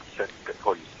GPS that sets the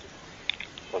policy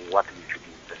on what we should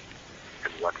invest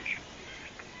and what we should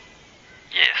invest.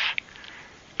 Yes.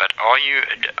 But are you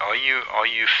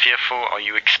fearful, are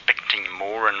you expecting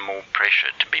more and more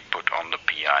pressure to be put on the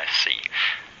PIC?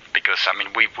 Because,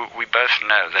 we both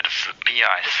know that it's the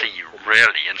PIC,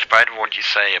 really, in spite of what you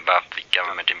say about the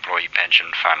Government Employee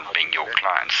Pension Fund being your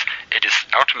clients, it is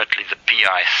ultimately the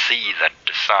PIC that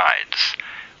decides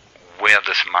where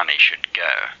this money should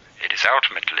go. It is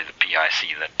ultimately the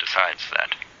PIC that decides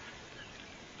that.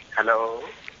 Hello?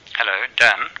 Hello,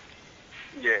 Dan?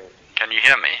 Yes. Can you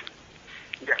hear me?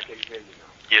 Yeah, I can hear you now.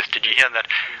 Yes, did you hear that?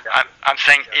 I'm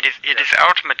saying it is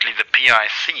ultimately the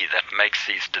PIC that makes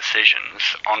these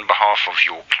decisions on behalf of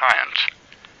your client.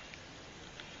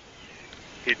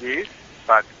 It is,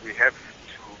 but we have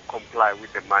to comply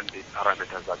with the mandate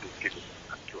parameters that is given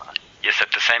to us. Yes,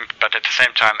 at the same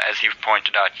time, as you've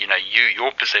pointed out,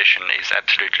 your position is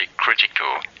absolutely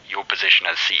critical. Your position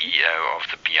as CEO of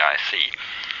the PIC.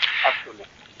 Absolutely.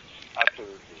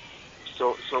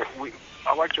 So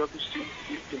our job is to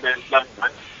implement that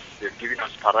mandate. They've given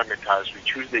us parameters. We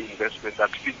choose the investment that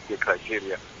fits the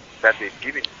criteria that they've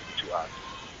given to us.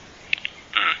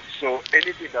 Mm. So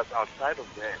anything that's outside of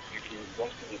that, if you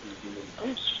invest in it,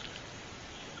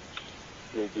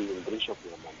 will be in breach of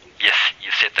your mandate. Yes,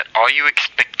 you said that. Are you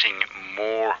expecting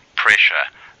more pressure,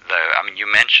 though? I mean, you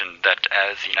mentioned that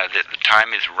as the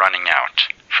time is running out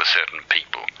for certain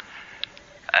people,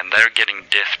 and they're getting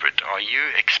desperate. Are you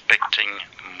expecting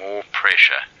more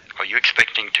pressure? Are you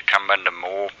expecting to come under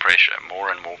more pressure, more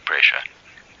and more pressure?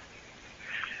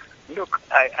 Look,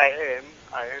 I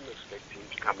am expecting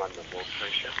to come under more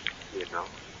pressure.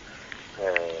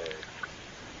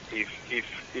 If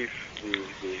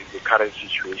the current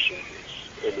situation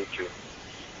is anything,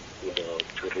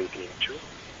 to read into,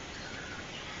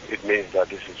 it means that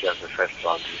this is just the first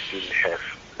round. We still have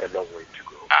a long way to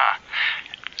go.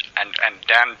 And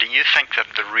Dan, do you think that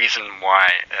the reason why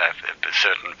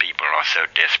certain people are so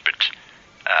desperate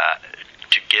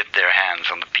to get their hands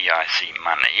on the PIC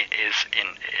money is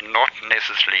not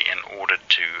necessarily in order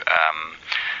to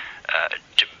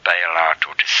bail out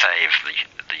or to save the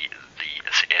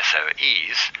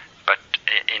SOEs, but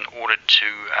in order to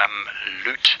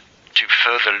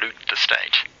further loot the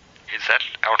state? Is that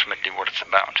ultimately what it's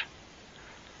about?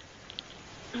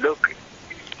 Look,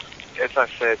 as I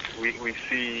said, we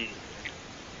see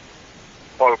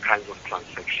all kinds of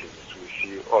transactions. We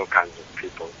see all kinds of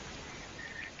people.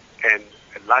 And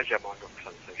a large amount of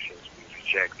transactions we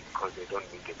reject because they don't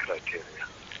meet the criteria.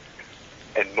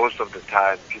 And most of the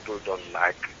time, people don't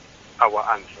like our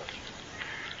answers.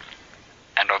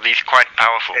 And are these quite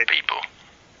powerful people?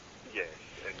 Yes,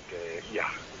 and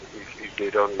if they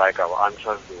don't like our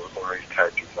answers, they will always try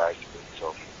to devise means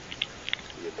of,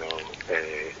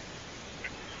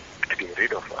 getting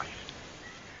rid of us.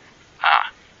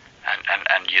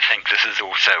 And you think this is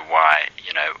also why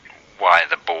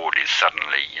the board is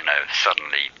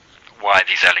suddenly why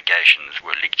these allegations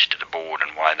were leaked to the board,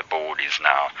 and why the board is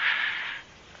now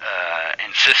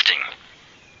insisting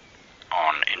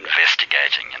on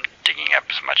investigating and digging up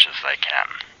as much as they can.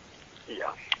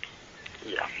 Yeah.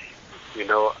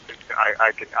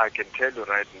 I can tell you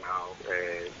right now,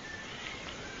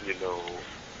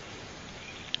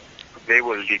 they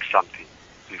will leak something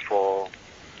before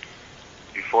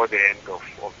the end of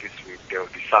this week. There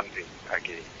will be something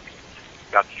again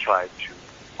that's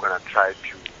gonna try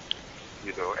to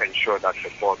ensure that the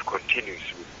board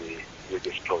continues with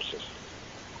this process.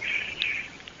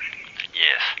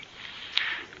 Yes.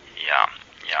 Yeah.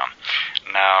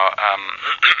 Now,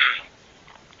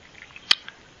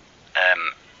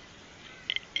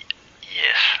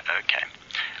 yes. Okay.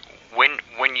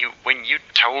 When you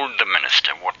told the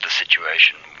minister what the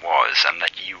situation was, and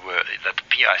that the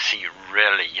PIC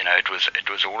really, it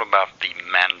was all about the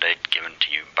mandate given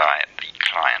to you by the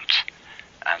client,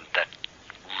 and that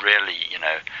really,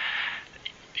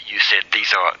 you said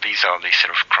these are the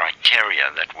sort of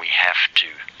criteria that we have to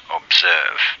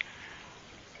observe.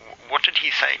 What did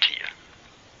he say to you?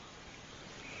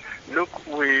 Look,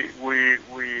 we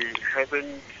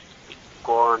haven't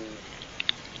gone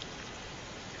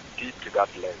deep to that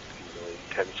length,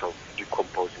 in terms of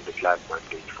decomposing the client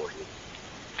mandate for him,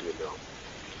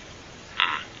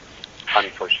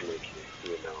 Unfortunately,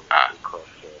 because,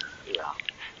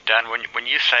 Dan, when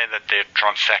you say that there are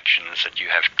transactions that you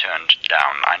have turned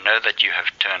down, I know that you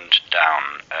have turned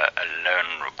down a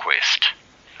loan request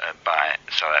by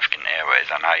South African Airways,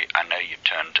 and I know you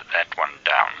turned that one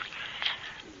down.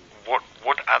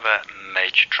 What other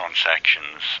major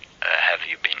transactions have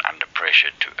you been under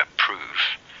pressure to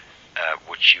approve,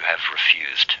 which you have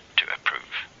refused to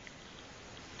approve?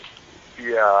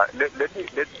 Yeah, let me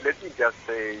just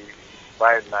say,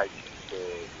 by and large,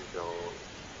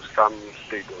 some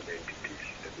state-owned entities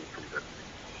have been proven.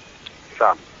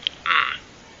 Some.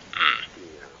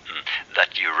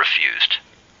 That you refused.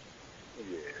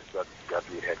 Yes, that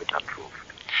we haven't approved.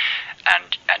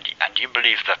 And you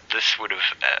believe that this would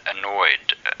have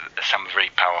annoyed some very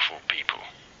powerful people?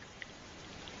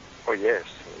 Oh yes.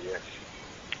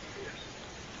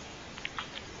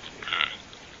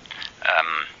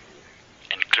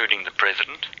 including the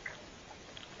president?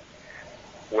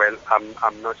 Well,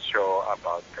 I'm not sure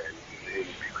about that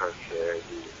because I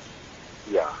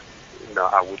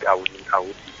wouldn't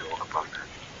know about that,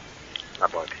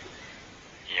 about him.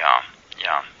 Yeah.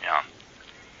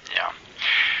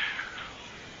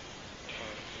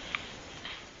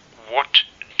 What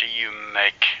do you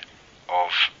make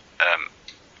of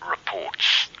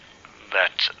reports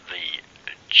that the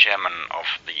chairman of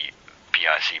the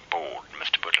PIC board,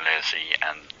 Mr. Buthelezi,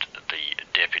 and the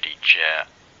deputy chair,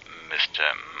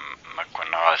 Mr.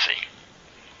 Mkwanazi,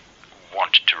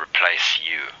 want to replace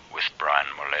you with Brian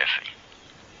Molefe?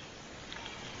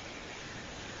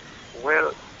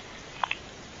 Well,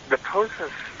 the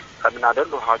process, I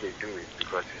don't know how they do it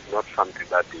because it's not something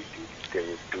that they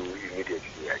would do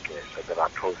immediately, I guess. So there are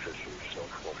processes of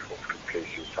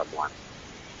replacing someone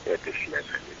at this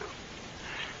level,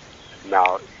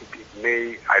 Now, it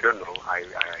may, I don't know, I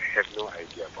have no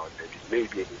idea about that. It may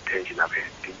be an intention of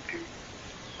anything to,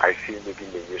 I see it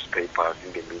in the newspapers,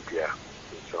 in the media,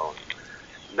 and so on.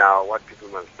 Now, what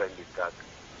people understand is that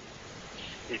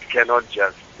it cannot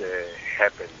just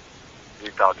happen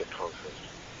without a process.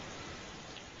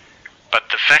 But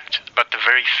the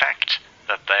very fact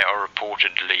that they are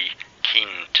reportedly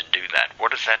keen to do that,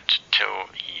 what does that tell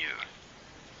you?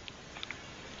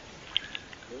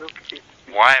 Look,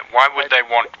 why would they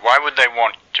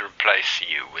want to replace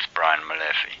you with Brian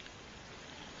Molefe?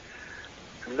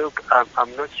 Look,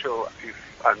 I'm not sure if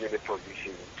I'm in a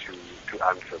position to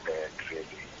answer that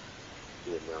really.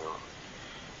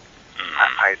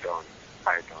 I don't.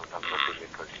 I'm not in a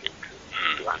position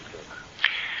to answer that.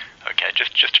 Okay,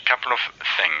 just a couple of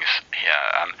things here.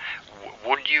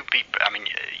 Would you be?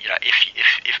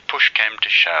 If push came to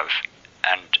shove,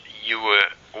 and you were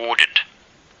ordered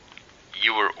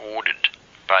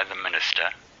by the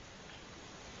minister,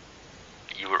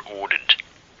 you were ordered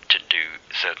to do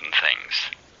certain things,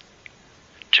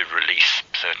 to release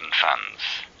certain funds.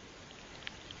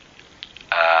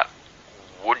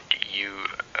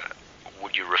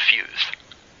 Would you refuse?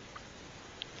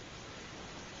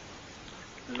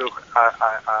 Look,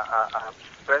 I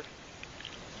first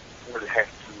will have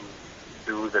to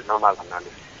do the normal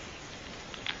analysis.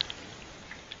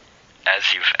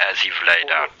 As you've laid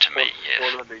out to me,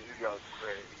 yes. Follow the usual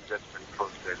investment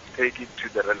process. Take it to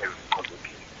the relevant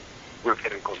committee with a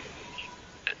recommendation.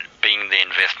 Being the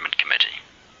investment committee.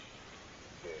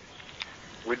 Yes.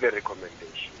 With the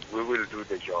recommendation, we will do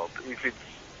the job. If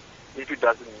it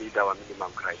doesn't meet our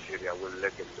minimum criteria, we'll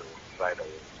let them know right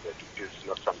away that it is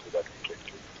not something that we can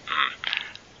do.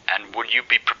 And would you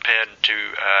be prepared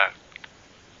to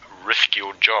risk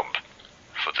your job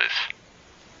for this?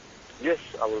 Yes,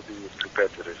 I will be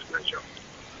prepared to risk my job.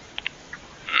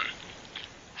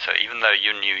 So even though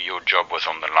you knew your job was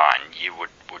on the line, you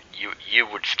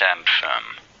would stand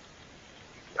firm?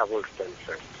 I will stand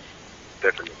firm,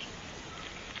 definitely.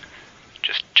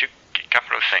 Just a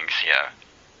couple of things here.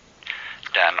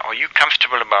 Dan, are you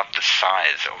comfortable about the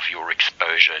size of your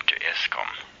exposure to Eskom?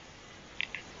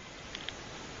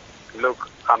 Look,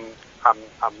 I'm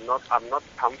not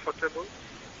comfortable,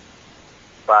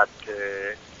 but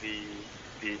the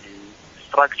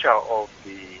structure of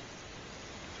the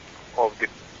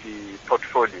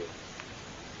portfolio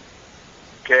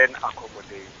can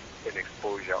accommodate an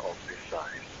exposure of this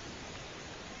size.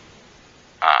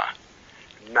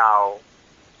 Now,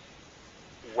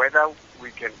 whether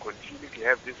we can continue to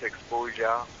have this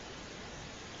exposure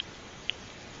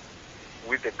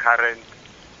with the current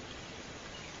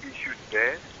issues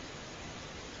there,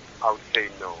 I would say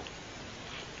no.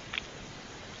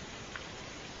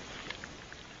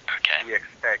 Okay. We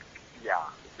expect,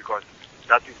 because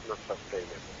that is not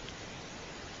sustainable.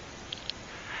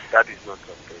 That is not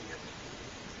sustainable.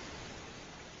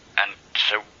 And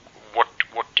so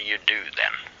what do you do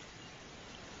then?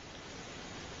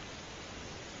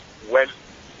 Well,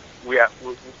 we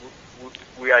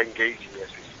are engaging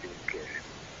as we speak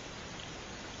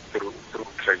through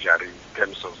Treasury in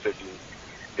terms of setting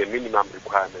the minimum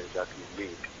requirements that we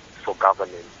need for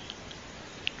governance.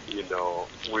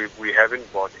 We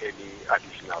haven't bought any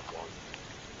additional bonds.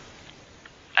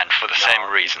 And for the same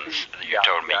reasons that you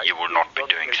told me, you will not be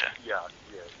doing so.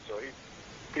 So if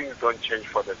things don't change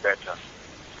for the better,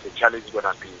 the challenge is going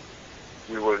to be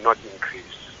we will not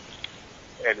increase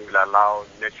and will allow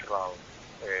natural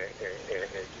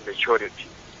maturity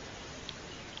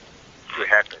to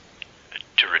happen.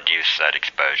 To reduce that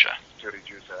exposure. To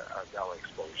reduce our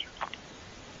exposure.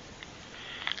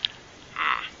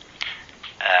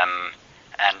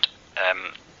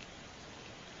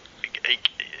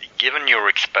 Given your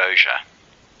exposure,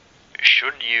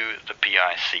 should you, the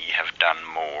PIC, have done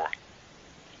more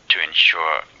to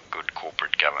ensure good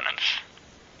corporate governance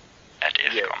at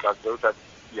ESCOM. Yes, but those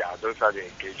are the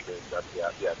engagements that we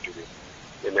are doing.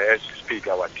 And as we speak,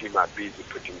 our team are busy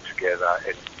putting together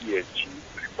an ESG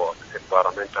report,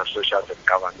 environmental, social, and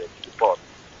governance report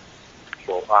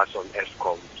for us on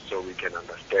ESCOM, so we can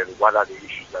understand what are the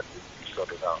issues that need to be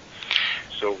sorted out.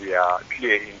 So we are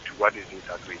clear into what is it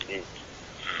that we need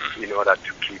in order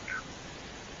to keep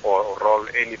or roll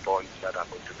any bonds that are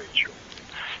going to mature.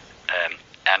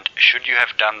 And should you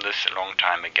have done this a long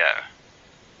time ago?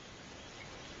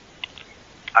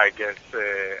 I guess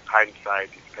hindsight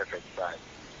is perfect sight.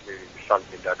 It's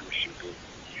something that we should do.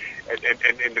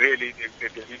 And really,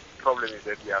 the problem is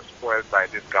that we are spoiled by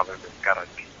this government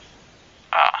guarantees.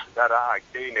 That are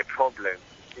again a problem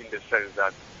in the sense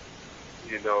that,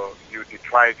 you're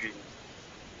depriving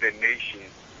the nation,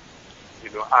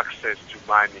 access to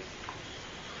money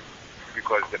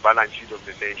because the balance sheet of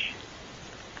the nation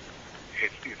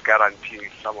is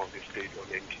guaranteeing some of the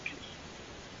state-owned entities.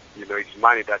 It's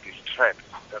money that is trapped,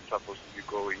 that's supposed to be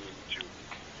going into,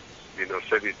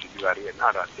 service delivery and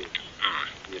other things.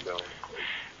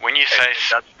 When you say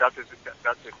that's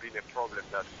been a problem,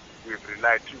 that we've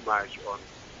relied too much on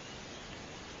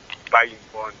buying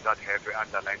bonds that have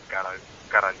underlying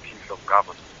guarantees from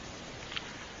government.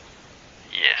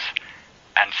 Yes,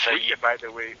 and so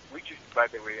which is, by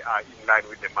the way, are in line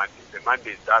with the mandate. The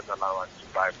mandate does allow us to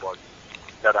buy bonds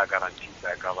that are guaranteed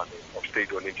by government, of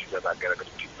state-owned entities that are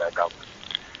guaranteed by government.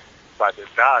 But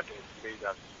that has made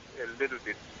us a little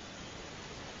bit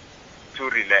too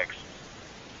relaxed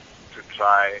to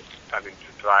drive,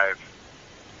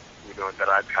 the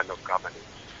right kind of governance.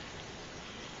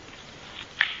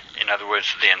 In other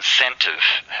words, the incentive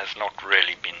has not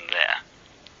really been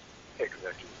there.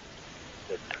 Exactly.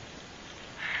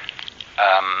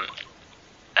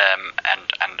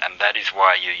 And that is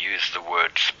why you use the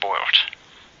word spoilt.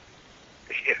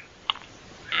 Yeah.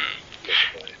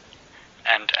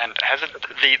 And has it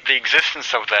the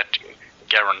existence of that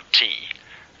guarantee?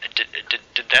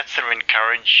 Did that sort of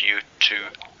encourage you to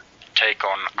take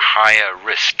on higher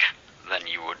risk than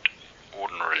you would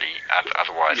ordinarily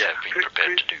otherwise have been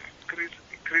prepared to do?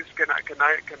 Chris, can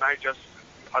I just?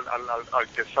 I'll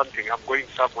get something. I'm going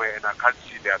somewhere and I can't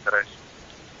see the address.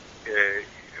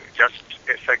 Just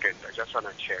a second. I just want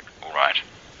to check. All right.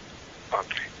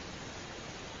 Okay.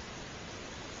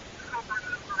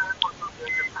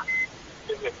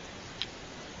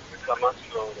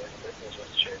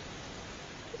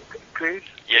 Chris?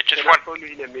 Yeah, just one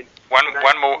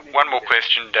more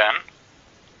question, Dan.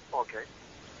 Okay.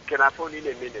 Can I phone in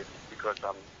a minute because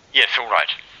I'm... Yes, all right.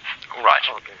 All right.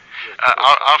 Okay. Yes,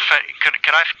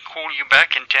 can I call you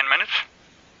back in 10 minutes?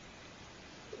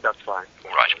 That's fine.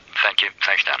 All right. Thank you.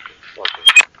 Thanks, Dan. Okay.